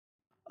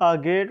A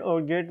gate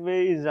or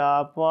gateway is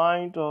a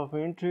point of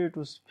entry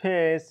to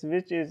space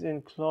which is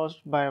enclosed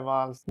by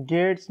walls.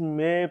 Gates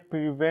may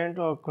prevent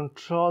or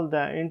control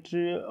the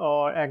entry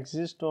or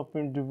exit of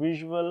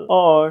individuals,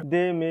 or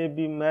they may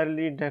be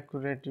merely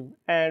decorative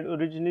and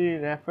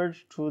originally referred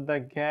to the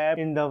gap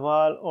in the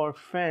wall or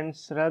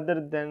fence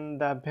rather than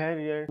the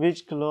barrier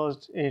which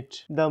closed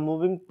it. The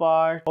moving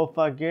part of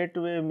a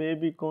gateway may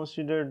be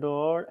considered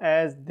door,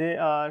 as they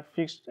are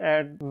fixed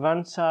at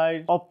one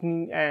side,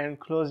 opening and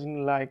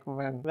closing like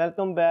one.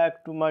 Welcome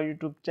back to my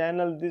YouTube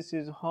channel. This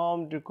is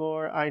Home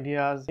Decor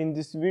Ideas. In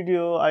this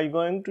video, I'm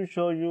going to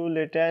show you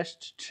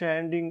latest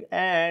trending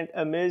and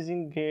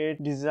amazing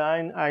gate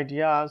design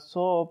ideas.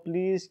 So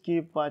please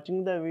keep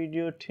watching the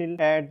video till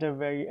at the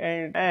very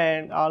end,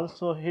 and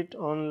also hit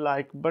on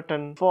like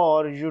button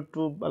for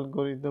YouTube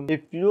algorithm.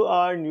 If you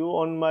are new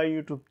on my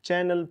YouTube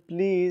channel,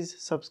 please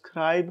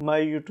subscribe my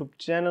YouTube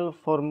channel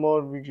for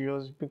more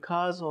videos,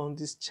 because on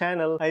this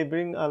channel I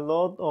bring a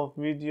lot of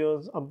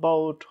videos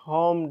about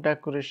home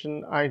decoration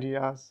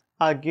ideas.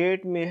 A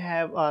gate may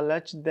have a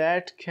latch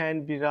that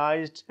can be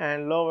raised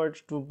and lowered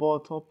to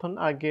both open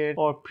a gate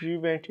or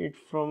prevent it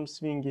from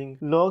swinging.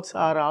 Locks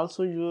are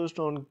also used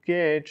on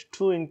gate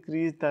to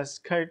increase the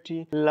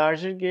security.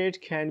 Larger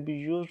gate can be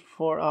used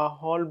for a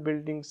whole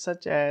building,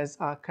 such as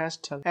a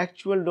castle.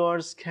 Actual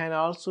doors can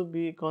also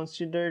be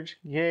considered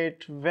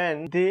gate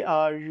when they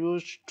are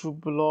used to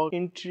block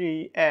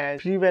entry,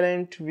 as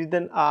prevalent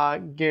within a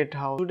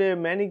gatehouse. Today,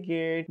 many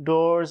gate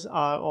doors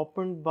are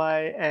opened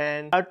by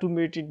an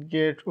automated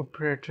gate operator.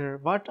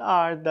 What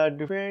are the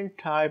different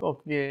types of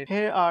gate?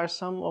 Here are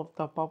some of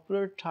the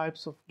popular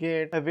types of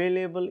gate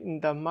available in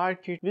the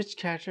market which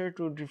cater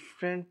to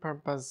different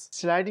purposes.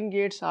 Sliding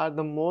gates are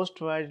the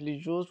most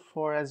widely used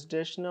for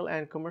residential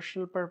and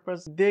commercial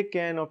purpose. They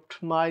can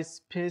optimize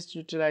space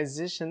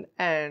utilization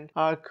and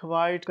are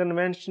quite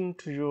convenient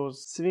to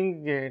use.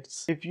 Swing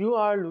gates. If you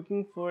are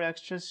looking for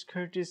extra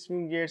security,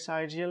 swing gates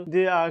ideal.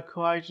 They are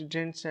quite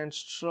dense and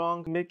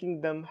strong,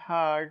 making them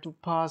hard to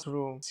pass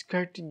through.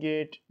 Security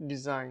gate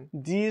design.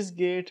 These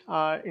gates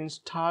are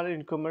installed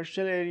in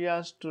commercial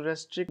areas to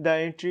restrict the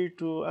entry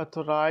to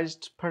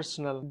authorized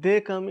personnel.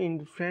 They come in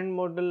different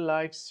models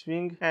like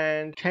swing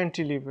and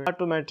cantilever.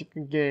 Automatic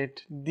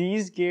gate.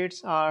 These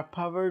gates are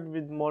powered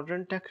with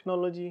modern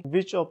technology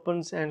which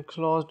opens and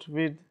closed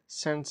with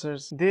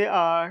sensors. They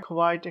are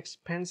quite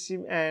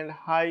expensive and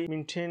high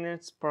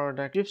maintenance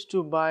product. Tips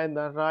to buy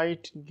the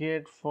right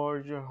gate for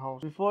your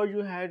house. Before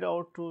you head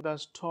out to the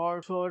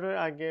store to order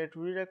a gate,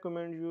 we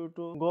recommend you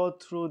to go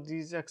through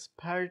these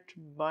expert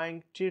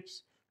buying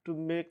tips to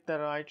make the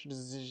right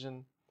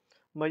decision.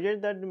 Measure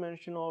the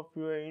dimension of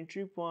your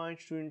entry point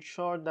to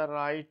ensure the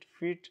right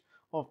fit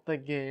of the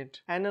gate.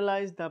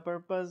 Analyze the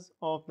purpose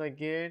of the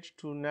gate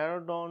to narrow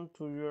down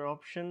to your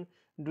option.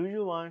 Do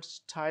you want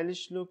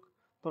stylish look,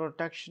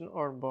 protection,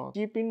 or both?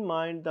 Keep in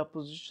mind the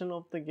position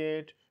of the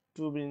gate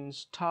to be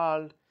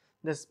installed.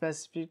 The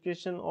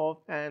specification of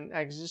an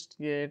exit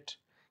gate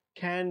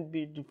can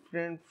be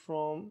different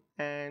from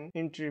an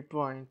entry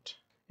point.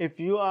 If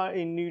you are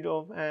in need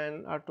of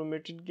an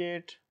automated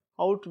gate,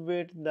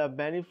 outweigh the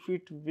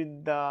benefit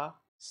with the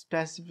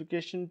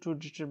specification to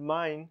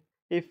determine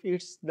if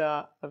it's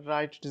the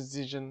right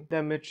decision.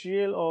 The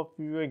material of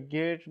your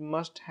gate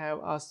must have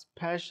a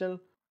special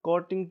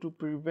coating to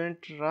prevent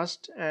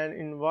rust and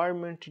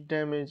environmental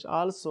damage.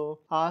 Also,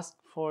 ask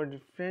for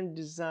different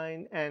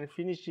design and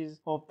finishes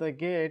of the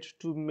gate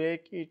to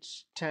make it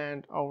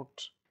stand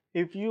out.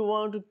 If you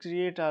want to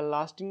create a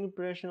lasting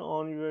impression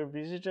on your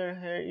visitor,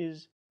 here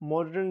is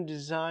modern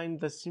design.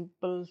 The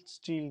simple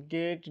steel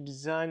gate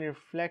design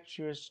reflects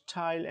your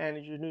style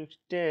and unique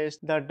taste.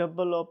 The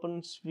double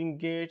open swing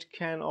gate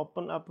can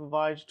open up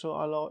wide to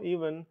allow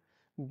even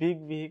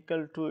big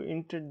vehicle to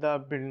enter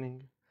the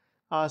building.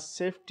 A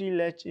safety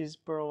latch is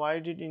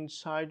provided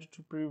inside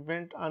to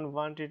prevent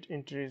unwanted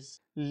entries.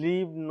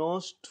 Leave no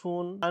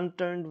stone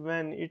unturned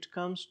when it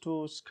comes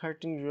to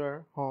skirting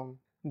your home.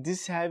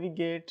 This heavy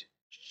gate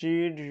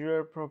shields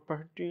your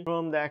property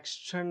from the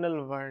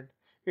external world.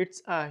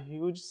 It's a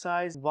huge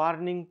size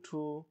warning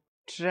to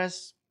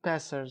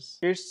trespassers.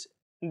 It's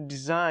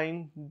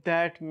design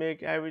that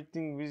make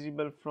everything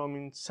visible from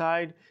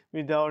inside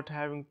without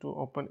having to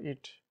open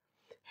it.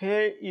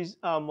 Here is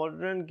a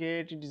modern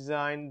gate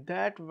design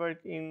that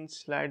works in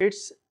sliding.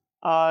 It's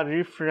a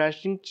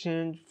refreshing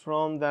change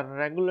from the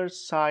regular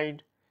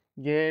side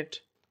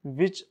gate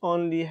which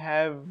only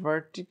have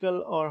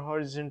vertical or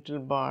horizontal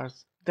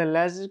bars. The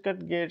laser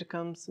cut gate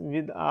comes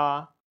with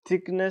a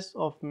thickness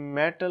of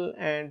metal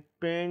and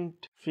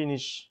paint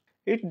finish.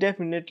 It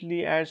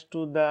definitely adds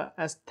to the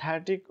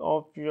aesthetic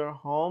of your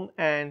home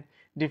and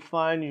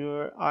define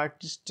your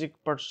artistic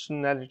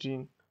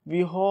personality.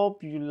 We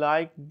hope you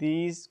like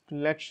this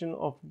collection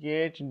of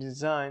gate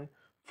design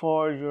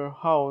for your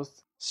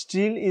house.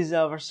 Steel is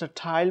a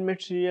versatile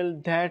material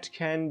that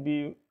can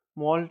be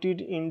molded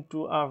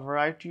into a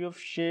variety of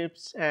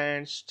shapes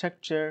and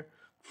structure,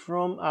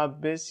 from a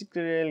basic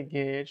rail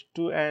gate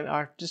to an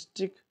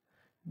artistic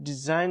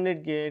designer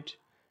gate.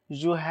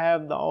 you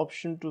have the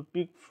option to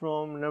pick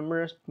from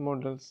numerous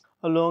models.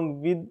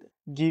 Along with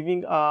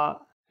giving a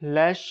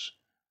lush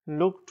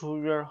look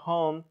to your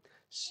home,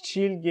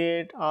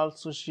 Steelgate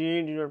also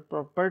shield your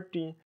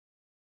property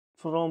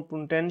from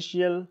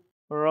potential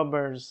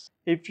robbers.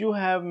 If you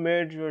have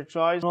made your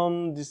choice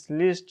from this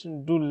list,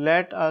 do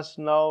let us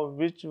know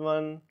which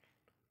one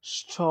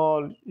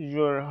stole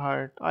your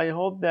heart. I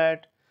hope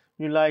that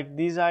you like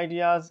these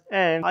ideas,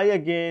 and I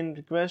again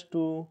request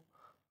to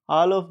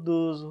all of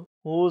those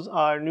who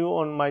are new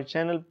on my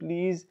channel,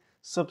 please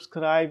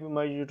subscribe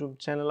my YouTube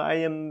channel. I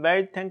am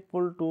very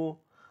thankful to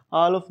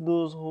all of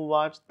those who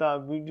watch the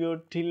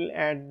video till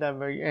at the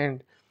very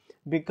end,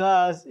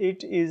 because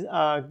it is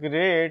a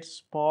great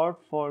sport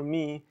for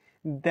me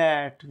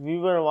that we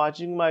were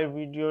watching my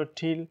video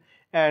till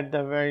at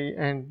the very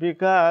end,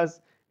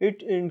 because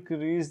it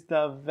increased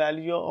the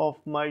value of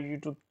my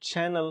YouTube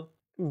channel,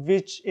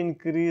 which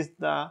increased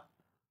the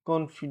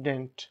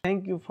confidence.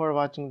 Thank you for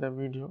watching the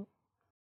video.